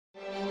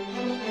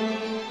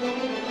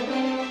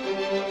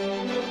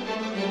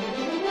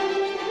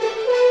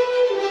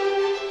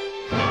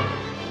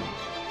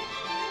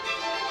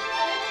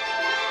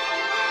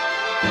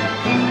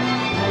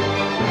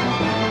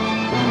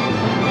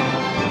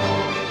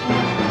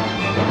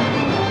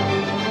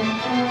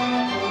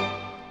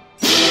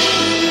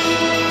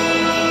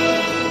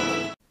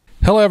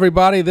Hello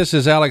everybody, this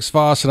is Alex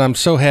Voss and I'm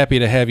so happy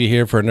to have you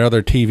here for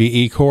another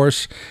TVE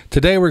course.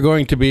 Today we're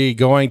going to be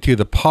going to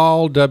the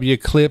Paul W.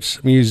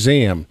 Klipsch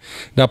Museum.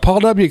 Now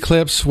Paul W.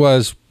 Klipsch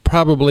was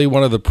probably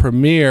one of the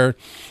premier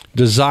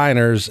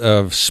designers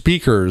of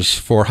speakers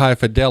for high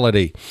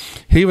fidelity.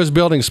 He was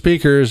building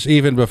speakers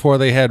even before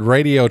they had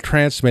radio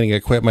transmitting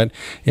equipment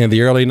in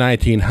the early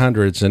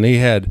 1900s, and he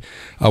had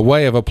a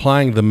way of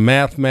applying the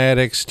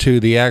mathematics to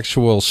the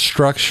actual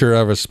structure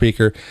of a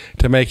speaker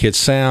to make it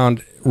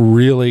sound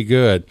really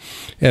good.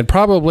 And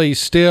probably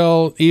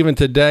still, even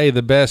today,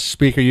 the best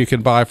speaker you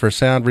can buy for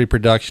sound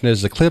reproduction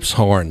is the Klipsch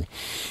horn.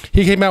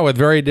 He came out with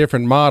very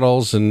different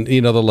models, and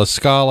the La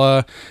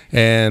Scala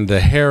and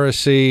the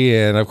Heresy,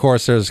 and of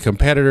course there's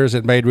competitors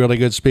that made really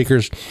good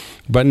speakers,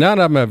 but none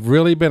of them have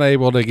really been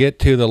able to get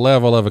to the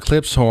level of a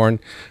Klipsch horn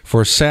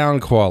for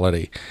sound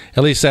quality.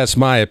 At least that's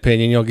my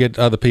opinion. You'll get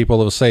other people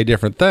who will say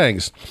different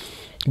things.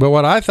 But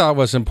what I thought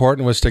was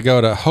important was to go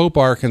to Hope,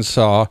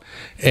 Arkansas,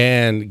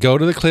 and go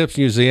to the Klipsch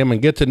Museum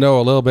and get to know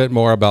a little bit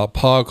more about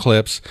Paul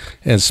Klipsch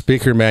and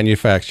speaker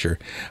manufacture.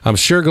 I'm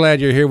sure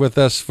glad you're here with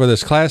us for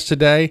this class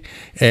today,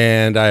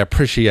 and I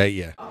appreciate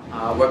you.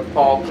 I worked with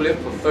Paul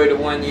Klipsch for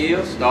 31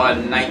 years,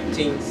 started in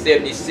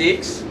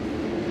 1976.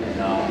 And,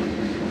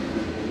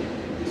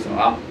 so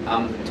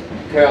I'm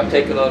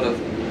caretaker of the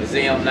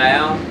museum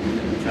now,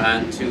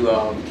 trying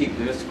to keep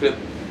Mr. Klipsch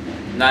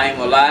name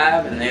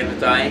alive and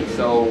everything.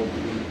 So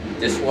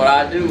this is what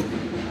I do.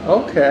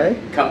 Okay.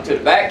 Come to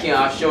the back here,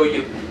 I'll show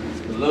you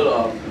a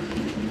little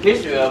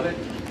picture of it.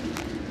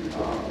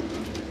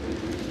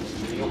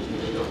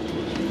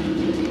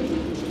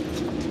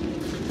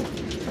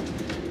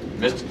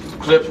 Mr.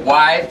 Klipsch's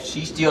wife,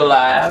 she's still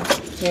alive.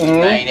 She's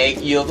 98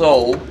 years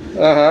old.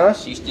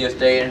 She still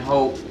stays in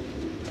Hope.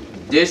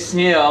 This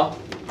here,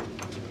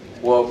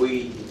 what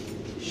we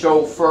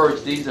show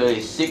first, these are the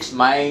 6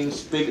 main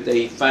speakers that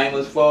he's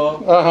famous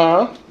for.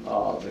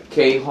 The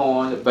K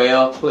horn, the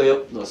bell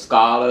clip, the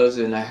scholars,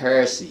 and the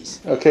heresies.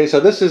 Okay,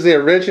 so this is the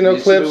original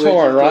Klipsch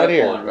horn right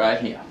here. Right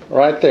here.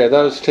 Right there,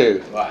 those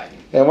two. Right.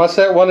 And what's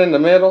that one in the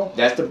middle?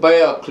 That's the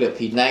bell clip.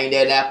 He named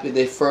that after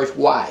his first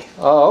wife.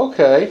 Oh,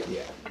 okay.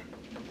 Yeah.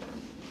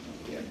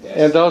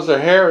 And those are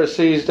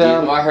heresies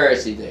down? These are my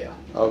heresy there.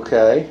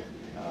 Okay.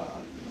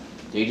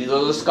 These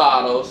are the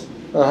scholars.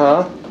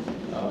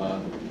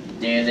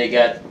 Then they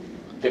got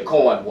the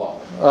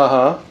Cornwall.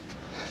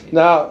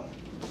 Now,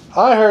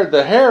 I heard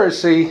the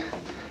heresy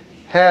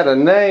had a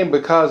name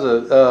because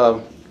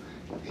of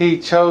he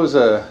chose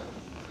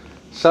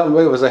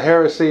something. It was a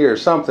heresy or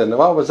something.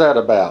 What was that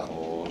about?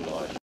 Oh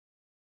Lord,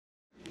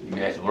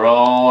 that's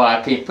wrong.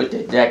 I can't put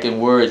that back in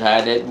words how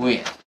that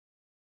went.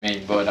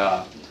 But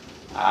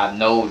I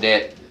know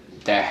that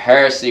the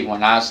heresy,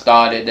 when I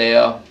started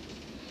there,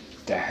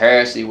 the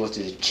heresy was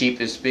the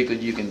cheapest speaker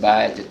you can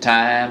buy at the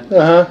time.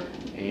 Back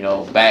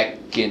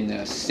in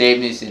the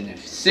 70s and the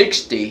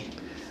 60s,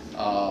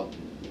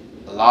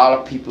 a lot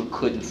of people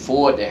couldn't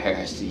afford the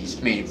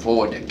heresies, meaning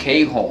afford the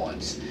K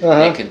horns.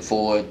 They can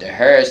afford the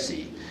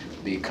heresy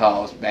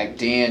because back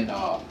then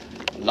a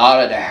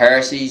lot of the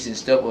heresies and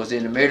stuff was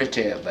in the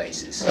military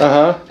bases.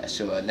 So that's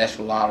where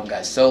a lot of them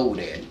got sold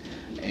at.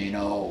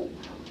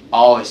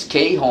 All his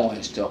K horn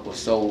and stuff was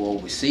sold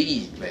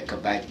overseas,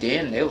 because back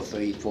then they were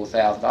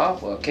 $3,000–4,000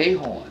 for a K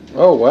horn.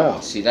 Oh wow!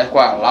 See, that's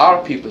why a lot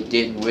of people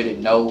didn't really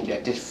know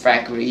that this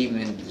factory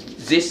even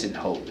exists in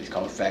Hope. It's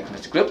called factory.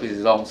 Mr. Klipsch is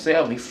his own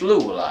self. He flew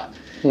a lot.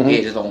 He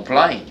had his own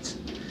planes,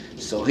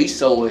 so he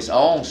sold his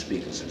own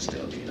speakers and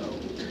stuff.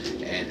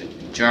 And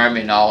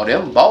Germany and all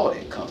them bought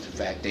it because the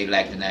fact they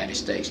like the United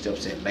States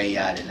stuff that made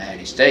out in the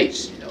United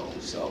States.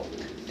 So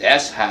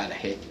that's how the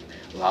heck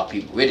a lot of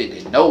people really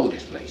didn't know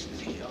this place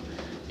was here.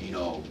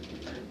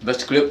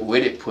 Mr. Klipsch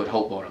with it put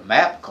Hope on the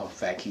map because, in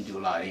fact, he do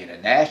a lot of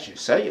international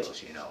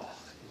sales,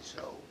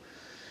 So,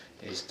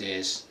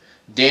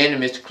 then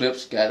Mr.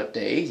 Klipsch got up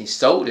to age and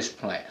sold his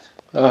plant.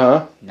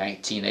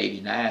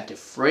 1989 to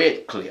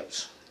Fred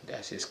Klipsch.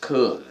 That's his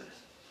cousin.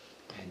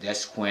 And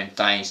that's when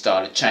things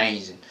started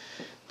changing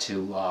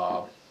to,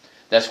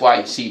 that's why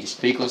you see the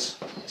speakers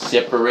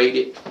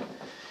separated.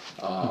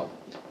 Mr.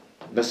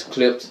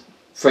 Klipsch,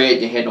 Fred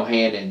didn't have no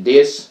hand in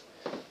this,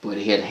 but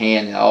he had a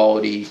hand in all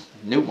these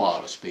new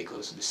model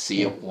speakers, the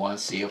CF1,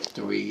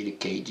 CF3, the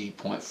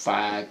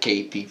KG.5,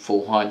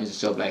 KP400 and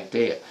stuff like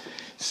that.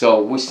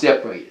 So we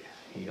separated,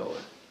 the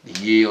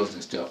yields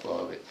and stuff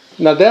of it.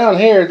 Now down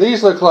here,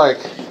 these look like...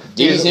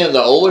 These are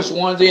the oldest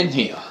ones in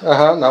here.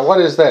 Now what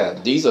is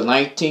that? These are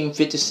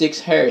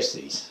 1956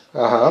 heresies.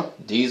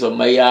 These are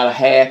made out of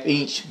 1/2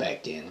 inch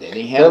back then. They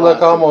didn't have. They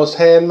look almost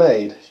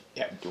handmade.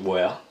 Yeah,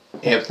 well,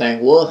 everything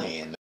was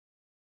handmade.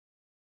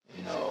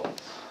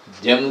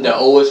 Them the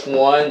oldest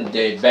one.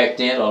 They back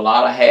then a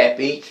lot of 1/2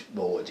 inch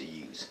boards to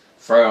use,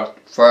 fur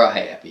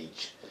 1/2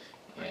 inch,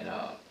 and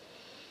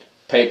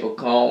paper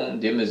cone.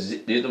 Them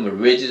are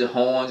rigid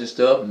horns and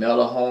stuff,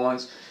 metal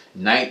horns.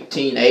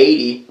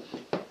 1980,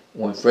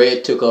 when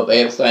Fred took up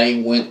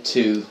everything, went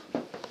to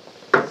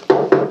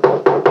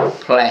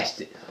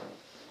plastic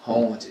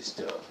horns and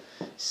stuff.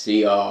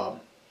 See, in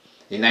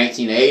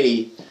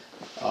 1980,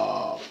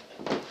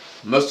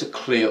 Mr.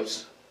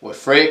 Klipsch, well,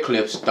 Fred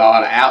Klipsch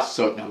started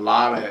outsourcing a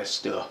lot of that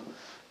stuff,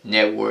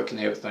 network and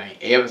everything.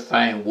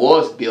 Everything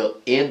was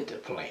built into the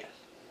plant,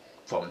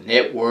 from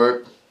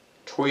network,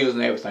 wheels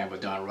and everything was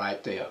done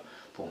right there.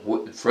 From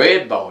when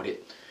Fred bought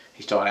it,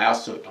 he started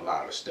outsourcing a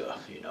lot of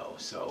stuff, you know.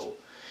 So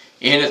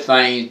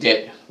anything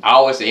that, I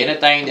always say,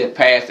 anything that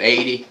past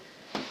 80,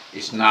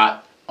 it's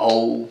not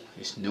old,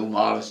 it's new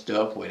model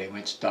stuff, where they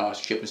went to start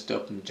shipping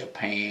stuff from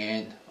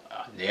Japan,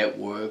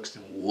 networks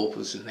and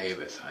woofers and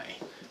everything.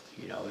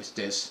 You know, it's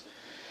just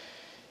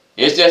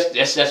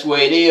that's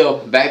where it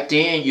is. Back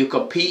then, you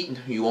competing,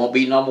 you won't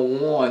be number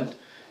one,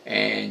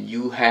 and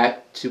you have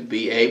to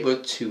be able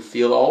to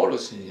fill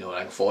orders, you know,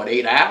 like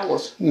 48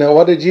 hours. Now,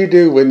 what did you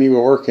do when you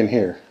were working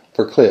here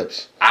for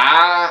Klipsch?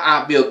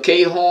 I built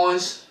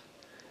K-horns,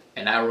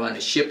 and I run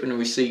the shipping and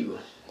receiver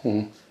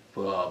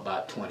for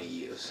about 20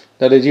 years.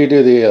 Now, did you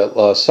do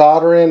the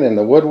soldering and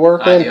the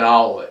woodworking? I did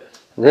all of it.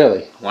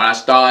 Really? When I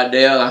started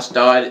there,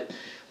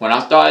 when I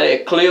started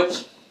at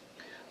Klipsch,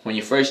 when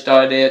you first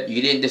started there,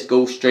 you didn't just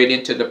go straight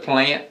into the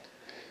plant.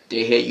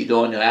 They had you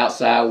doing the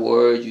outside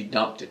work. You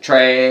dumped the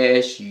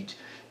trash.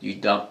 You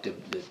dumped the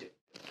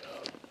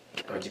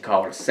what you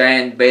call it,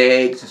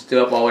 sandbags and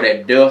stuff, all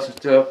that dust and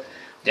stuff.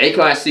 They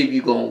try to see if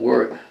you're gonna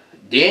work.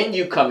 Then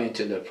you come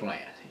into the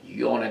plant.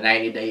 You on a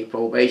 90-day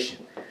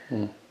probation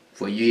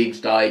before you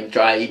even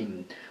try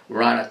to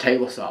run a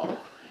table saw.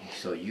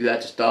 So you have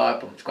to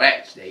start from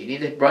scratch. They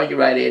need to bring you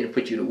right in and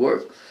put you to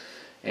work.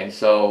 And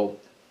so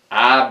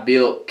I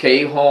built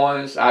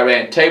K-horns. I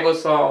ran table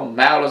saw,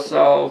 mallet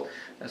saws.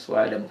 That's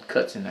why them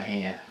cuts in the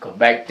hand. Because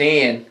back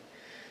then,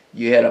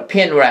 you had a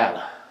pin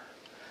rattler.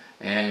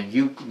 And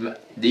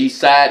these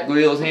side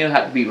grills here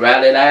had to be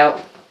rattled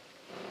out.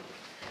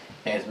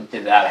 It's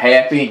about a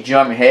half inch,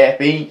 German half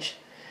inch.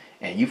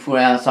 And you put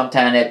down,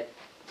 sometimes that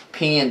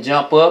pin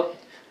jump up.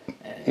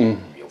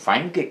 And your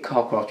finger get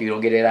caught across, you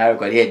don't get it out.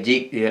 Because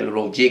they had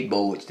little jig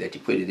boards that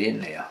you put it in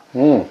there.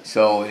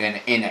 So in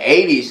the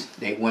 80s,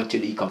 they went to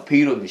the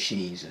computer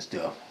machines and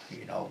stuff.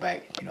 You know,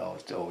 back, you know,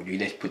 so you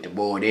just put the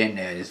board in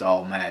there, it's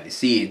automatic.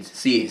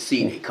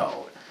 CNC they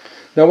call it.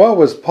 Now, what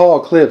was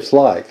Paul Klipsch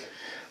like?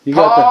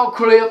 Paul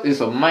Klipsch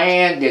is a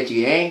man that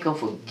you ain't gonna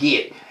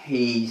forget.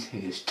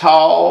 He's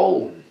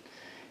tall.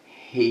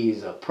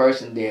 He's a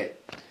person that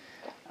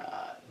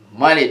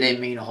money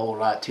didn't mean a whole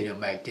lot to him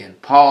back then.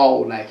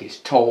 Paul liked his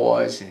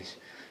toys and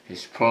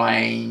his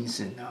planes,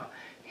 and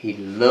he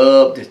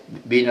loved to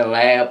be in the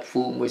lab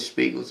fooling with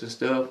speakers and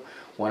stuff.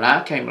 When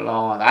I came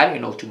along, I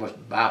didn't know too much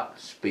about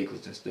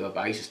speakers and stuff.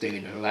 I used to stay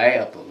in the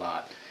lab a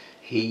lot.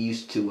 He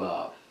used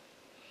to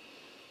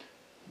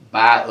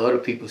buy other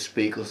people's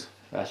speakers.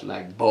 That's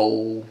like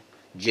Bowl,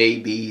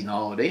 JB, and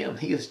all them.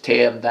 He used to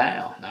tear them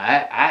down. Now,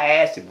 I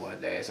asked him one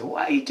day, I said,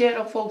 why you tear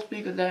them folks'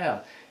 speakers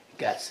down? You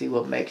got to see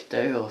what makes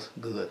theirs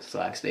good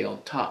so I can stay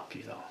on top,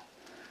 you know.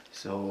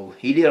 So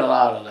he did a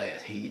lot of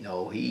that.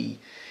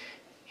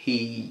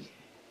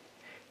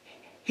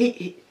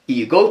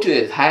 You go to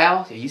his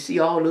house and you see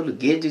all the little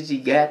gadgets he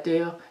got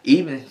there.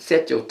 Even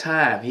set your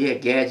time. He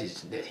had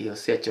gadgets that he'll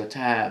set your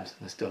times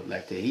and stuff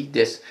like that. He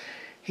just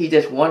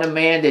one of the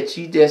man that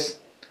you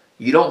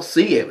don't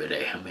see every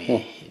day. I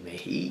mean,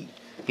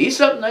 he's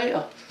something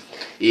else.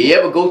 You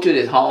ever go to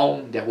this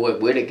home that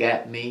where they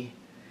got me?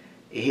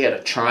 He had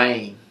a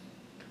train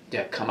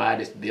that come out of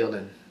this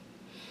building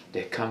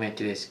that come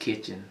into this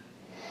kitchen.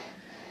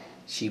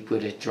 She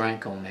put a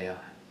drink on there.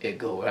 It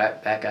go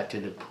right back out to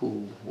the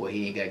pool where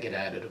he ain't got to get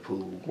out of the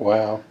pool.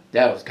 Wow.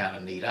 That was kind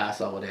of neat. I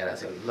saw that. I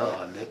said,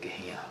 Lord, look at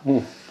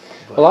him.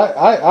 Well,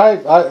 I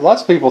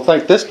lots of people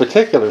think this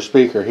particular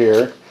speaker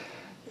here,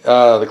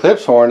 the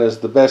Klipsch horn, is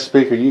the best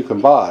speaker you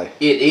can buy.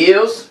 It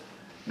is,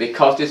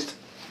 because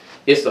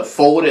it's a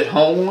folded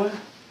horn.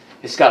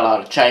 It's got a lot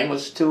of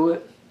chambers to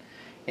it.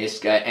 It's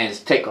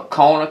take a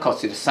corner,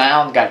 because the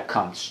sound got to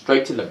come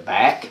straight to the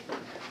back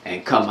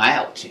and come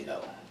out, you know.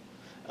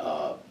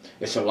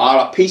 It's a lot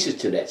of pieces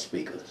to that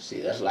speaker.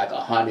 See, that's like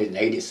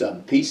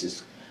 180-something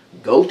pieces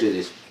go to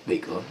this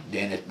speaker.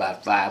 Then it's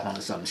about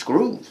 500-something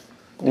screws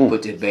to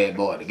put this bad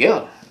boy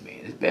together. I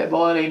mean, this bad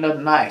boy ain't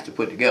nothing nice to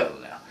put together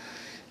now.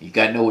 You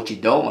got to know what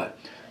you're doing.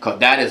 Because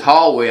that is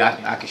hallway,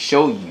 I can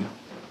show you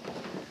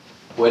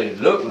what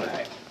it looked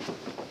like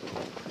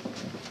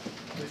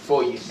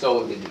before you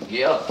sewed it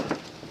together.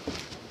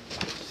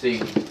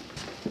 See,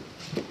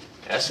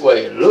 that's where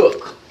it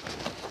look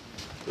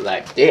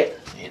like that.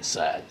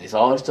 Inside, there's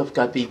all this stuff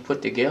got to be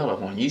put together.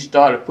 When you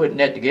started putting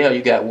that together,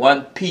 you got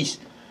one piece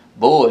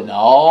board, and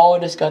all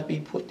this got to be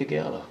put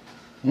together.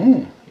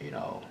 You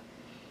know,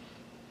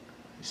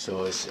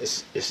 so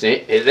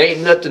it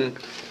ain't nothing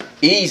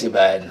easy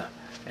about it.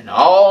 And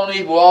all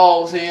these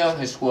walls here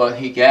is what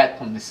he got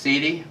from the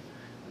city.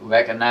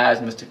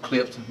 Recognized Mr.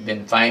 Klipsch,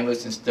 been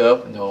famous and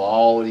stuff. You know,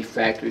 all these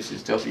factories and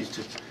stuff used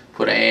to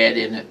put an ad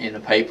in the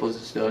papers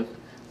and stuff.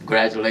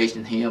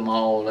 Congratulations him,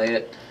 all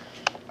that.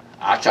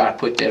 I try to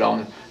put that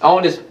on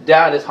this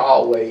down this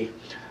hallway.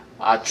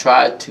 I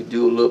tried to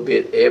do a little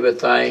bit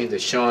everything to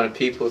showing the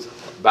people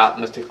about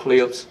Mr.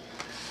 Klipsch,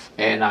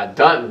 and I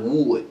done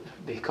wood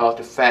because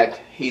the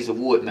fact he's a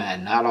wood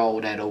man, not all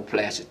that old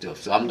plastic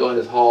stuff. So I'm doing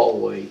this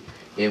hallway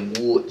in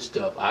wood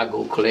stuff. I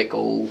go collect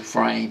old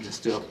frames and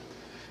stuff,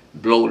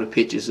 blow the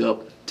pictures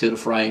up to the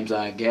frames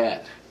I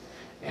got.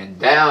 And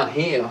down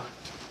here,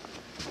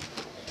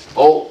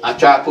 I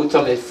try to put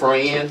some of his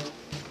friends.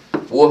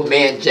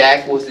 Wolfman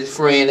Jack was his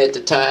friend at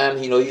the time.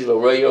 You know, he's a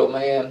radio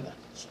man.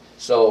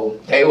 So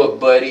they were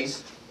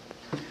buddies.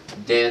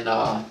 Then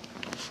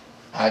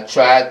I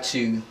tried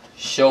to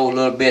show a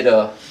little bit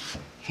of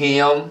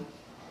him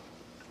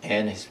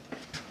and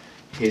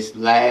his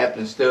lab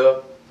and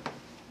stuff.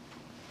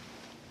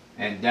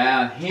 And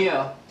down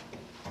here,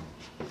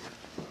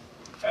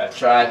 I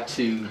tried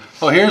to...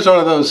 Oh, here's one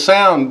of those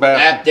sound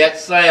baths. That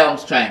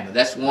sound chamber.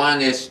 That's one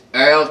that's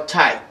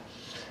airtight.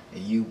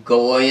 And you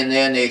go in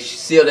there and they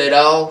seal it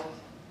off.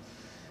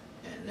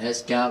 And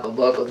that's kind of a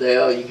buckle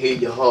there. You hear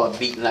your heart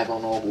beating like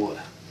on old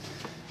water.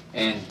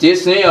 And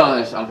this here,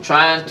 I'm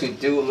trying to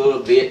do a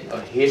little bit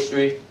of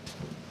history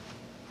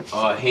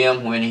of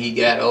him when he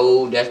got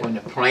old. That's when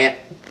the plant,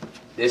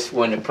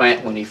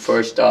 when he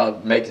first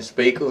started making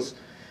speakers.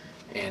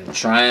 And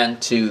trying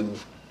to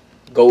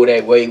go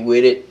that way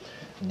with it.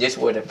 This is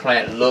where the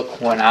plant looked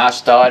when I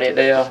started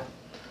there,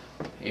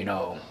 you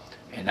know,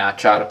 and I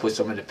try to put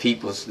some of the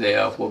peoples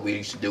there, what we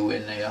used to do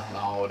in there, and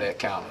all that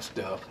kind of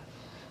stuff.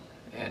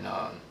 And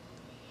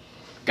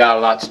got a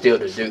lot still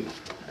to do.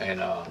 And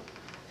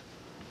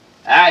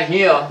out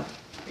here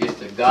is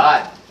the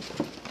garden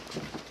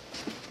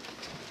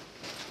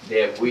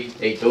that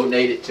they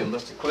donated to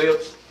Mr.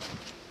 Klipsch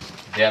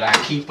that I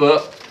keep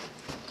up.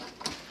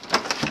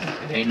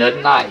 It ain't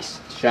nothing nice.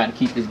 Trying to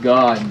keep this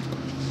garden.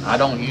 I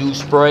don't use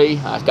spray.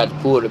 I just got to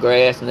pull the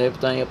grass and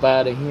everything up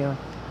out of here.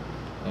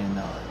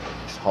 And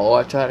it's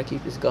hard to try to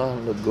keep this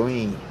garden look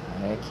green.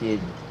 I ain't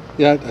kidding.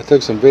 Yeah, I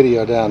took some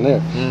video down there.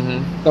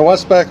 Mm-hmm. Now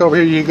what's back over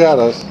here? You got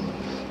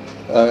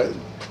a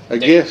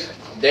gift?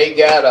 They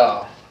got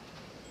a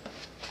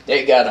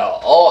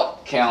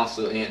art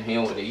council in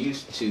here where they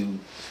used to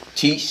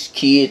teach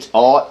kids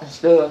art and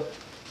stuff.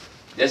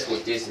 That's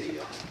what this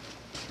is.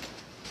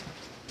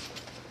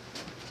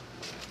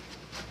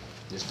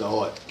 It's the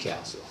art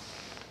council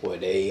where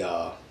they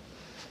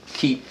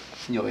keep,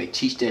 you know, they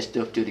teach that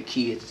stuff to the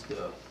kids and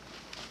stuff.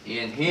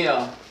 In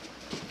here,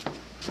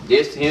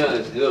 this here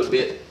is a little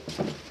bit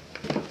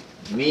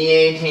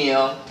me and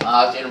him.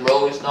 I was in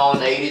Rolling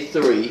Stone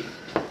 '83.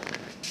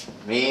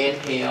 Me and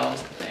him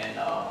and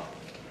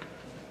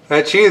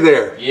that's you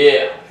there.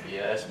 Yeah,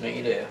 that's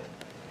me there.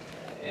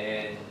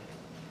 And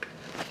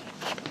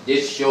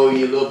this show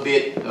you a little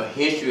bit of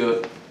history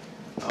of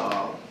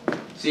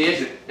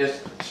see,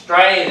 it's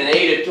strange in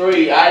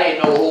 '83. I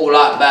didn't know a whole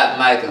lot about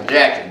Michael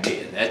Jackson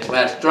then. That's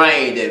why it's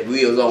strange that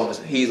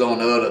he's on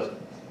the other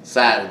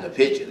side of the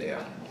picture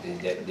there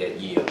that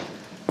year.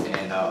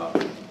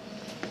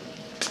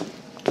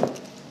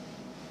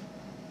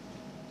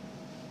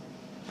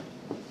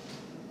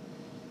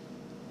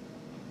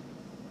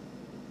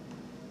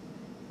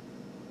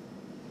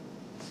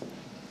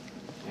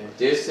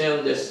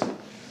 And this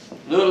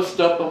little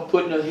stuff I'm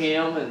putting of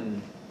him,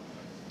 and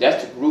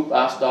that's the group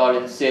I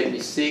started in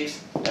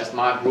 '76. That's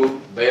my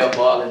group, Bell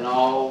Ball and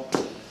all.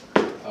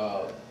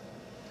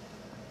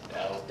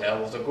 That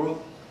was the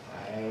group.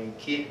 I ain't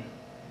kidding.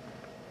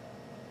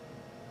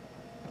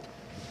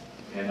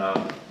 And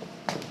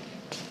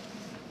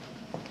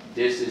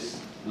this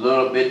is a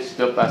little bit of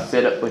stuff I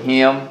set up for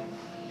him.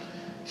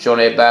 Showing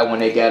everybody when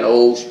they got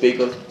old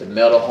speakers, the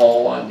metal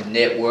horn, the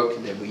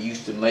network that we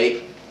used to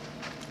make.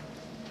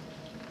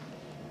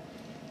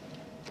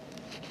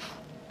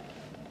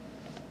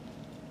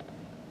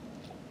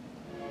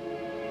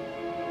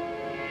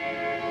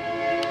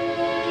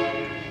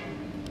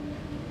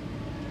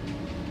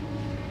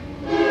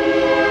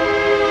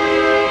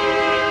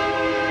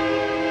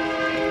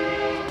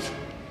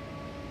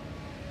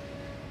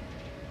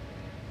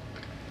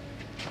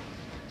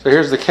 So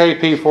here's the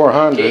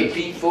KP400.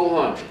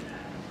 KP400.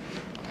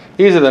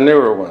 These are the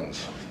newer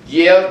ones.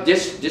 Yeah,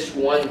 this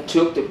one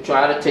took to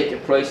try to take the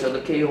place of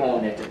the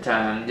K-horn at the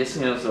time. This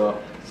one's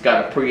it's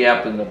got a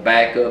preamp in the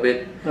back of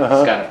it. It's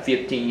got a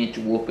 15-inch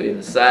woofer in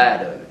the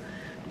side of it.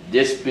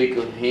 This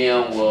speaker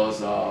here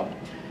was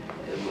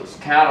it was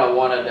kind of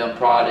one of them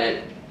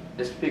product.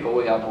 This speaker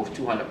weighed almost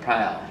 200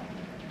 pounds.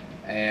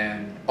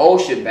 And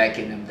Ocean back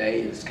in them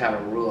days was kind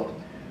of rough.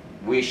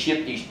 We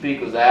shipped these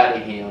speakers out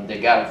of here. They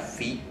got a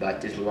feet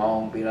about this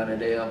long bit under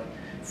there.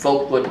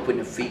 Folks wasn't putting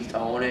the feet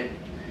on it.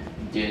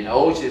 Then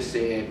Ocean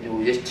said, "You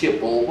know, just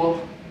tip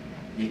over,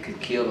 you could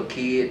kill a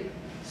kid."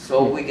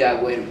 So we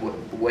got away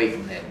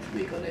from that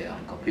speaker there,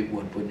 because people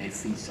wasn't putting their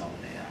feet on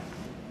there.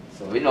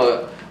 So, you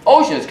know,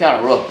 Ocean's kind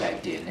of rough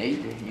back then.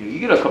 You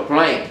get a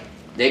complaint,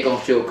 they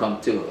gonna sure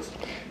come to us.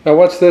 Now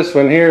what's this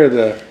one here?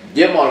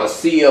 Them are the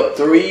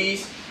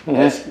CF3s.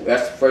 That's the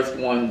first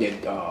one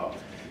that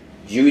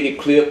Judy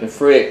Clip and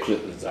Fred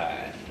Clip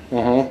designed.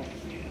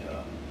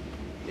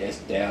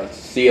 That's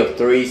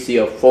CF3,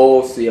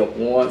 CF4,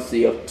 CF1,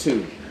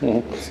 CF2.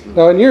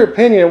 Now, in your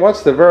opinion,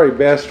 what's the very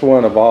best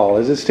one of all?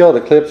 Is it still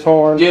the Klipsch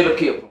horn? Yeah, the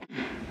Klipsch.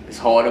 It's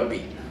hard to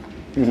beat.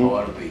 It's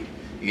hard to beat.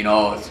 You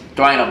know, the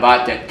thing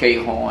about that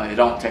K-horn, it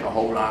don't take a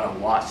whole lot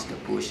of watts to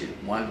push it.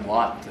 1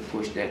 watt to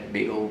push that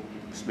big old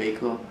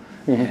speaker,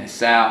 and it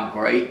sounds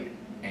great.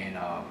 And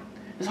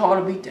it's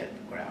hard to beat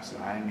that ground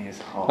sound. I mean, it's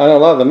hard. I know a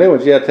lot of the new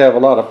ones, you have to have a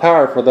lot of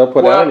power for they'll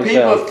put out any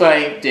sound. Well, people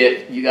think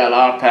that you got a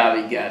lot of power,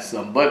 you got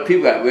something, but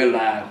people got to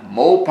realize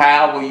more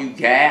power you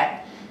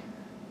got,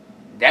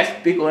 that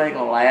speaker ain't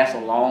gonna last a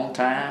long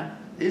time.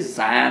 It's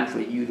designed for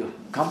you to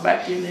come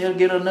back in there and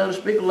get another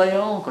speaker later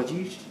on, because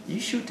you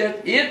shoot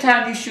that,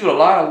 anytime you shoot a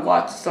lot of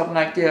watts or something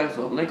like that,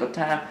 so a length of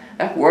time,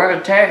 that's wear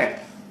and tear.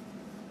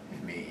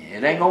 I mean,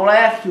 it ain't gonna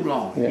last too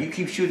long. Yeah. You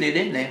keep shooting it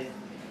in there.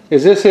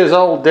 Is this his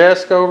old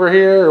desk over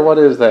here, or what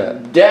is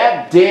that?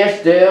 That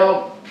desk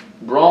there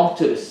belongs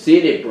to the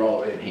city,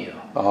 brought in here.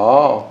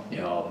 Oh. You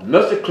know,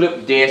 Mr.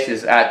 Klipsch desk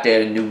is out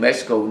there in New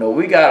Mexico. No,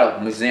 we got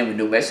a museum in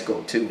New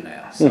Mexico too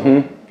now.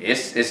 So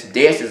it's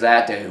desk is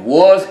out there. It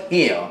was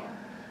here,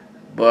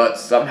 but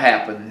something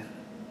happened.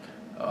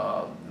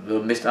 A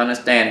little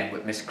misunderstanding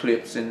with Mr.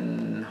 Klipsch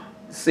in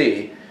the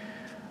city.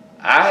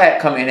 I had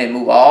come in and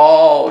move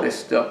all this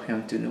stuff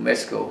into New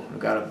Mexico. We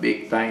got a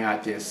big thing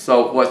out there.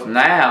 So what's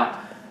now,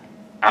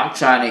 I'm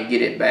trying to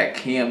get it back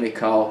here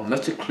because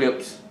Mr.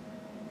 Klipsch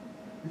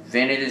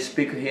invented his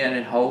speaker here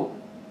in Hope.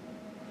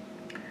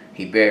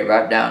 He buried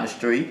right down the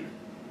street.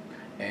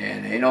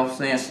 And ain't no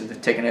sense in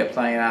taking that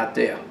plane out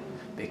there,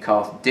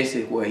 because this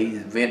is where he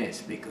invented his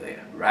speaker at,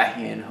 right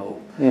here in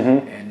Hope.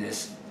 And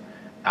this,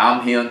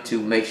 I'm here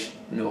to make,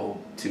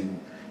 to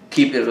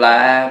keep it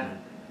alive.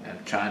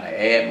 I'm trying to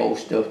add more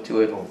stuff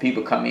to it. When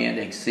people come in,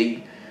 they can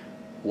see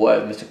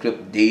what Mr.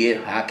 Klipsch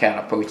did, how kind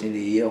of person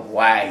he is,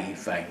 why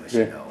he's famous,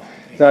 you know.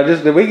 Now,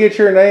 did we get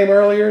your name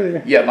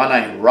earlier? Yeah, my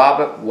name is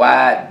Robert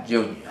White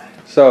Jr.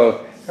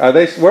 So, are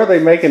they still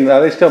making the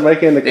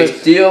Klipsch? They're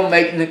still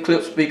making the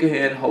Klipsch speaker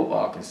here in Hope,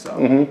 Arkansas.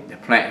 The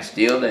plant is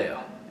still there.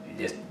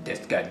 It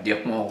just got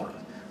different owners.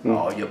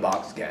 All your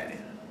boxes got it.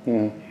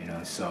 You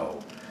know,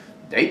 so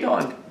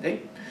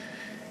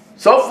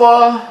so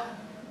far,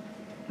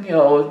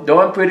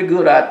 doing pretty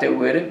good out there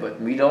with it,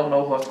 but we don't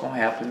know what's going to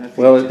happen in the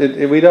future.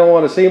 Well, we don't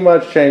want to see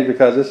much change,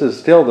 because this is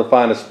still the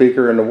finest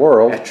speaker in the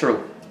world. That's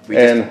true.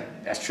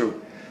 That's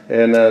true.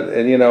 And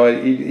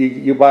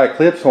you buy a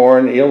Klipsch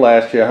horn, it'll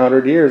last you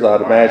 100 years,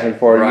 I'd imagine,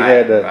 for you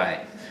had to. Right.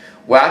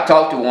 Well, I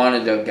talked to one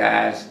of the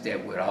guys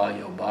that with all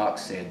your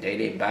box said they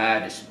did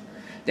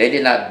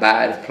not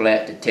buy the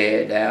plant to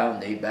tear it down.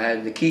 They buy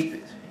it to keep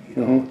it.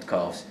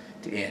 Because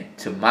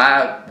to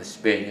my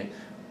experience,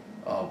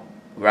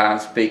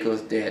 round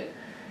speakers that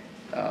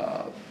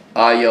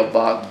your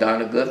box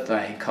done a good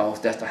thing, because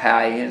that's the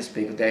high-end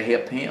speaker that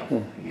help him.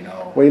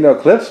 Well,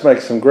 Klipsch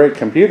makes some great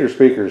computer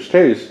speakers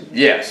too.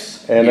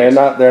 Yes. And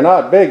they're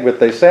not big, but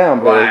they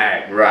sound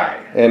big. Right.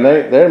 And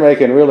they're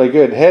making really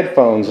good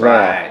headphones now.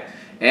 Right.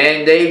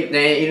 And they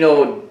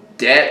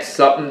that's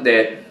something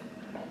that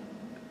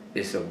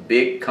is a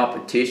big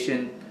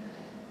competition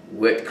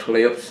with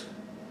Klipsch.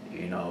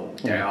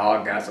 They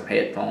all got some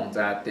headphones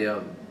out there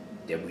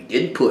that we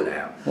didn't put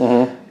out.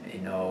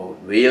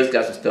 Reel's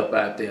got some stuff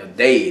out there,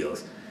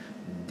 Dale's,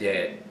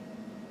 that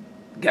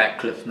got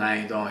Klipsch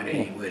names on it,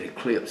 ain't with it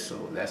Klipsch,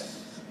 so that's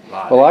a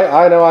lot. Well,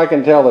 I know I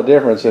can tell the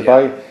difference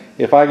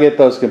if I get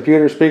those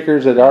computer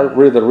speakers that are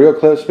the real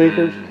Klipsch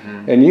speakers,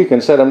 and you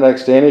can set them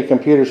next to any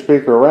computer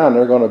speaker around,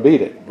 they're going to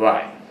beat it.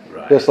 Right.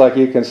 Just like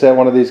you can set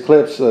one of these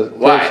Klipsch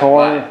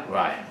horn.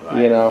 Right.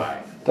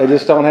 They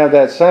just don't have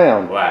that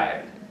sound.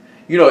 Right.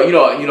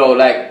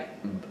 Like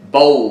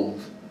Bose.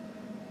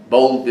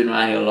 Bose been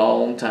around here a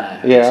long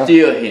time. Yeah.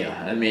 Still here.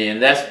 I mean,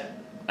 that's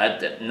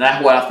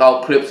what I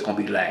thought Klipsch was gonna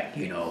be like.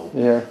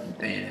 Yeah.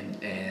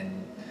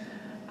 And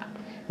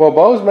well,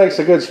 Bose makes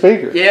a good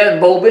speaker. Yeah,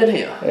 Bose been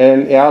here.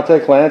 And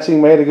Altec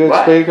Lansing made a good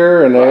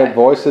speaker, and they had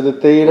Voice of the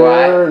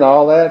Theater and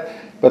all that.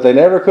 But they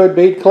never could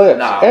beat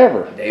Klipsch,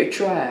 ever. They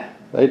tried.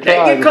 They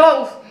tried.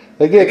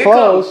 They get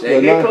close.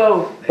 They get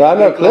close. But I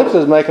know Klipsch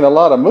is making a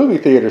lot of movie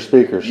theater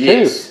speakers too.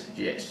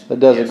 Yes. That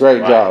does a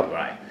great job.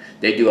 Right.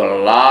 They do a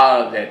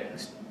lot of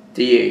that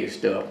theater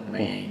stuff. I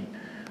mean,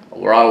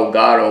 Raul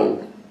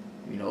Gatto,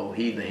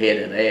 he's the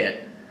head of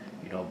that.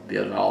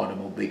 Building all them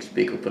old big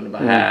speakers, putting them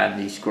behind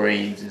these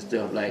screens and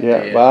stuff like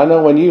that. Yeah, but I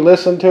know when you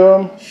listen to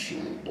them,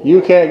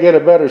 you can't get a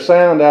better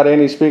sound out of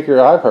any speaker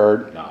I've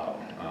heard.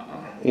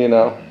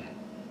 No.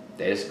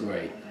 That's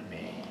great. I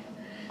mean,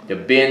 the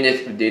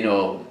business,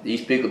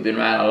 these speakers been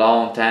around a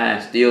long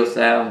time, still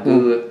sound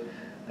good.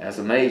 That's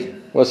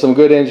amazing. Well, some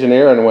good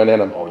engineering went in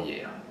them. Oh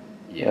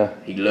yeah.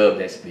 He loved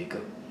that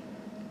speaker.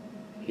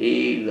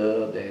 He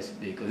loved that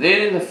speaker.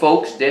 Then the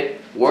folks that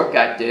work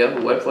out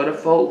there, work for the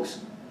folks,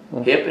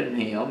 helping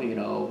him,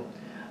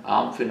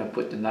 I'm finna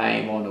put the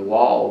name on the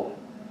wall.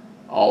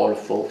 All the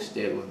folks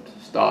that were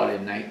started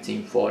in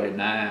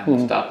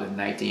 1949, stopped in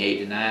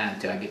 1989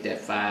 until I get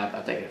that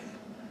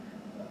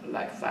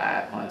like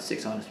 500,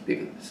 600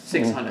 speakers,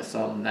 600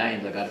 something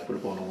names I got to put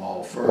up on the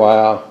wall first.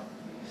 Wow.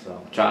 So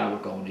I'm trying to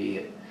work on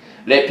it.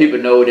 Let people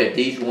know that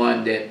these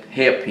ones that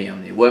help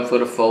him, it wasn't for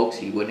the folks,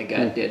 he wouldn't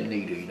have got that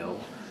neither,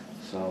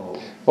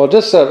 So. Well,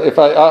 just if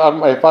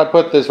I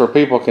put this where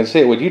people can see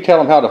it, would you tell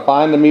them how to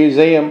find the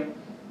museum?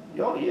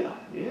 Oh yeah.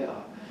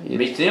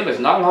 Museum is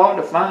not hard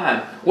to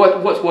find.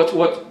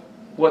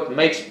 What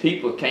makes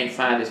people can't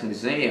find this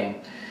museum?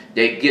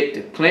 They get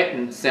the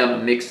Clinton Center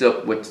mixed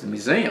up with the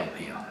museum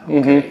here.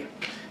 Okay,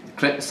 the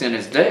Clinton Center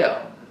is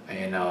there,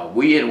 and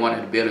we in one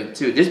of the buildings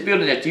too. This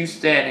building that you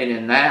standing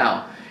in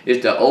now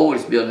is the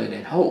oldest building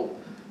in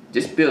Hope.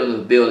 This building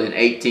was built in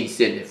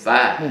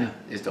 1875.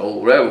 It's the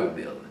old railroad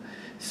building.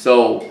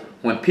 So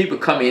when people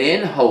coming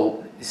in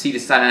Hope, see the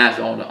signs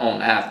on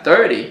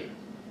I-30,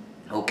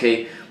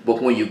 okay. But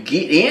when you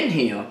get in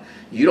here,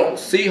 you don't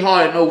see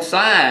hardly no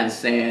signs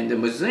saying the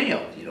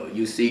museum. You know,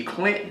 you see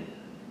Clinton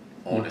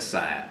on the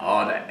side,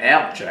 or the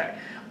Amtrak,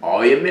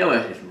 all your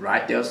buildings is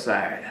right there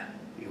side.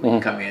 When you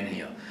come in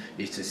here,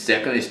 it's the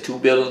second. It's two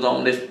buildings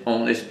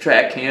on this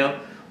track here.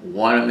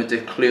 One of them is the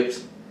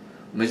Klipsch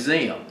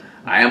Museum.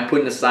 I am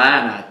putting a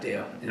sign out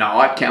there, and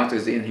our art council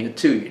is in here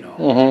too. You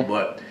know,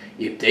 but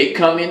if they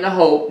come into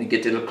Hope and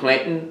get to the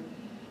Clinton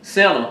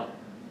Center,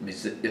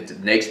 it's the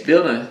next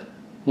building.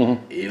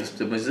 Is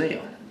the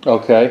museum.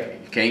 Okay.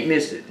 You can't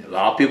miss it. A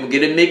lot of people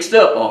get it mixed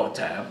up all the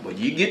time. But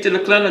you get to the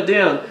Clinton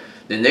Center,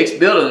 the next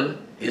building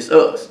is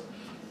us.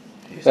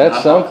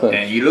 That's something.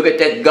 And you look at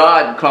that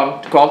garden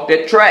across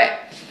that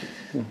track.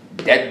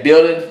 That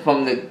building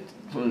from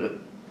the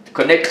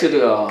connect to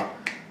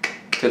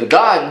the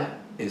garden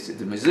is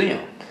the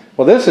museum.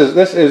 Well, was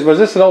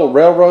this an old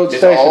railroad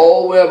station? It's an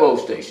old railroad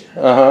station.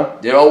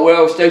 The old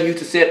railroad station used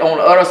to sit on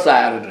the other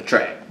side of the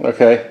track.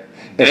 Okay.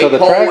 And so the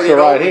tracks are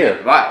right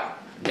here. Right.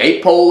 They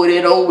pulled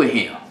it over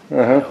here. You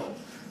know.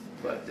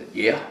 But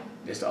yeah,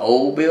 it's an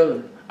old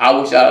building. I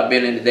wish I'd have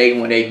been in the day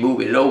when they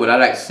moved it over. I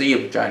like to see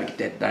them trying to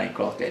get that thing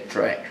across that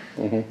track.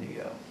 You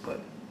know, but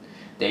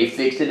they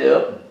fixed it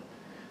up.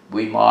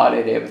 We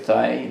modded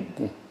everything.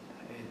 And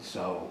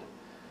so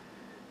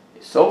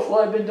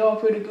far it's been doing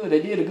pretty good.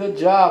 They did a good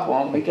job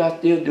on it. We got to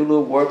still do a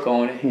little work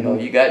on it. You know,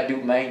 you got to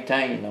do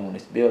maintaining on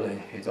this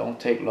building. It don't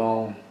take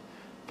long.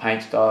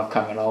 Paint start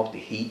coming off, the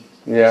heat.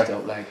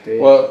 Stuff like that.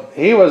 Well,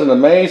 he was an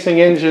amazing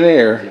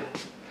engineer.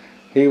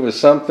 He was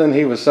something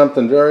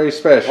very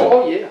special.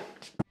 Oh yeah.